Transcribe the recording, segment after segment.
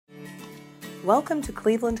Welcome to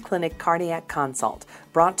Cleveland Clinic Cardiac Consult,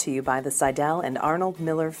 brought to you by the Seidel and Arnold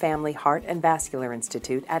Miller Family Heart and Vascular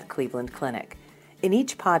Institute at Cleveland Clinic. In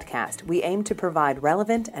each podcast, we aim to provide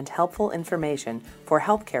relevant and helpful information for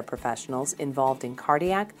healthcare professionals involved in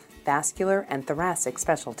cardiac, vascular, and thoracic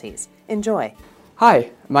specialties. Enjoy.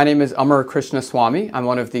 Hi, my name is Amar Krishnaswamy. I'm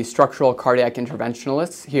one of the structural cardiac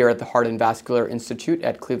interventionalists here at the Heart and Vascular Institute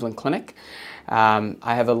at Cleveland Clinic. I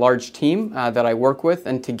have a large team that I work with,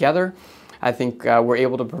 and together I think we're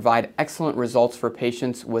able to provide excellent results for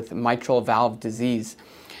patients with mitral valve disease.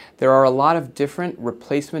 There are a lot of different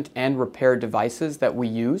replacement and repair devices that we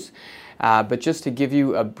use, but just to give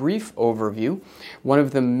you a brief overview, one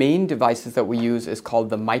of the main devices that we use is called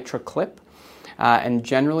the MitraClip. And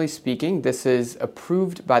generally speaking, this is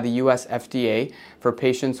approved by the US FDA for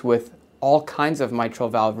patients with all kinds of mitral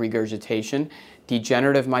valve regurgitation,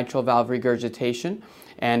 degenerative mitral valve regurgitation,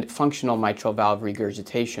 and functional mitral valve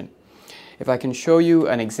regurgitation. If I can show you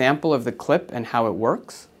an example of the clip and how it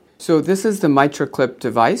works. So this is the MitraClip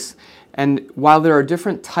device, and while there are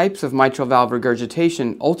different types of mitral valve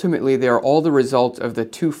regurgitation, ultimately they are all the result of the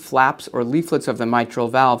two flaps or leaflets of the mitral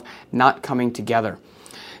valve not coming together.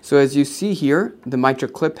 So as you see here, the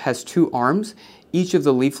MitraClip has two arms. Each of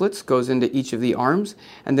the leaflets goes into each of the arms,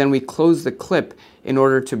 and then we close the clip in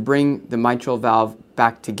order to bring the mitral valve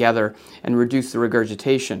back together and reduce the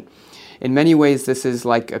regurgitation. In many ways, this is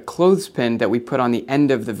like a clothespin that we put on the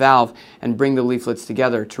end of the valve and bring the leaflets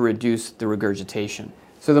together to reduce the regurgitation.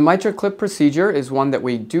 So the MitraClip procedure is one that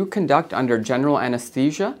we do conduct under general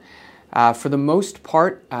anesthesia. For the most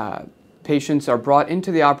part, patients are brought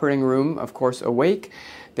into the operating room, of course, awake.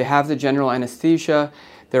 They have the general anesthesia.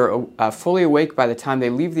 They're fully awake by the time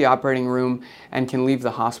they leave the operating room and can leave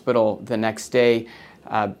the hospital the next day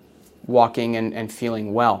walking and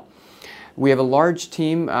feeling well. We have a large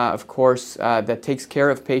team, of course, that takes care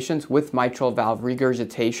of patients with mitral valve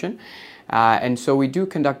regurgitation. And so we do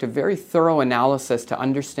conduct a very thorough analysis to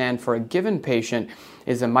understand for a given patient,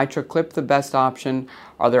 is a MitraClip the best option?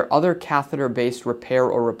 Are there other catheter-based repair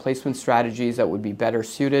or replacement strategies that would be better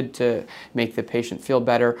suited to make the patient feel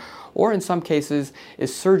better? Or in some cases,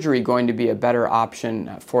 is surgery going to be a better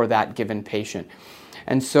option for that given patient?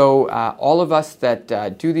 And so all of us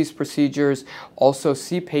that do these procedures also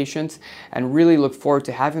see patients and really look forward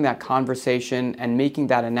to having that conversation and making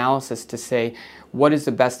that analysis to say what is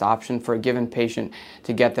the best option for a given patient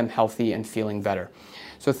to get them healthy and feeling better.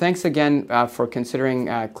 So thanks again for considering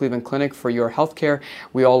Cleveland Clinic for your healthcare.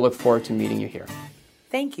 We all look forward to meeting you here.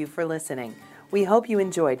 Thank you for listening. We hope you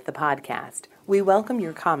enjoyed the podcast. We welcome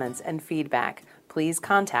your comments and feedback. Please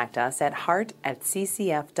contact us at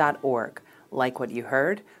heart@ccf.org. Like what you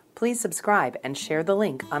heard? Please subscribe and share the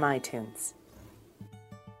link on iTunes.